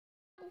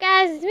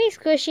Guys, it's me,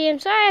 Squishy. I'm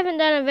sorry I haven't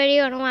done a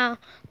video in a while,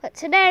 but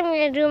today I'm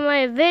going to do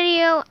my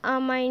video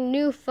on my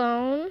new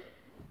phone.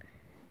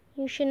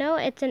 You should know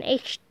it's an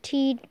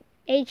HTC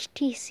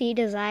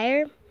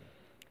Desire.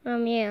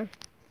 Yeah.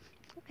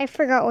 I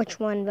forgot which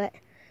one, but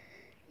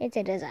it's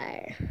a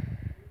Desire.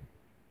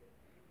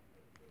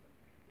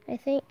 I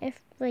think it's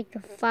like the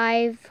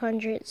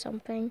 500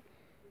 something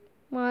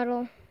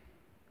model.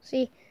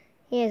 See,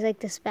 he has like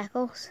the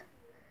speckles.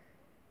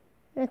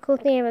 And the cool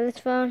thing about this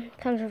phone, it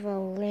comes with a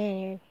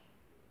lanyard.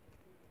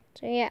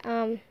 So yeah,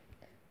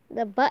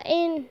 the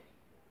button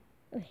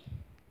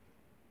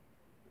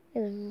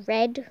is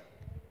red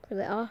for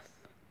the off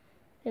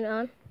and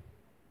on.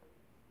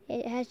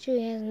 It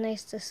actually has a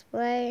nice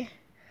display.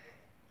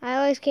 I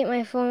always keep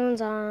my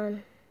phones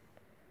on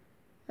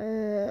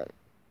low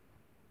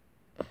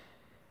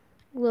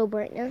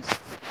brightness.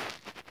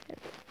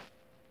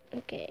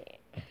 Okay,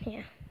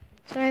 yeah.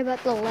 Sorry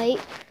about the light.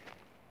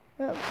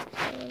 Oh,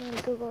 I'm on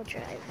Google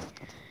Drive.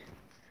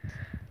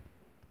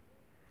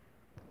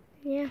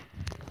 Yeah.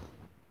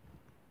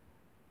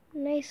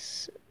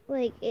 Nice,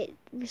 like it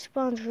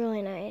responds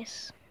really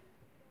nice.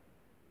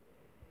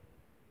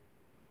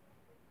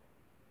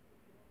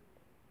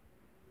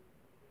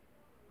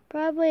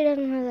 Probably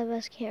doesn't have the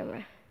best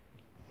camera.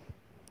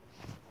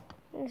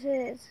 This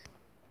is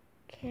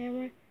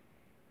camera.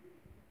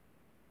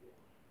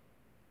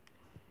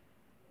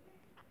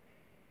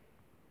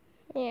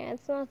 Yeah,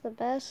 it's not the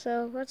best,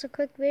 so that's a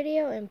quick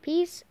video and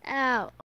peace out.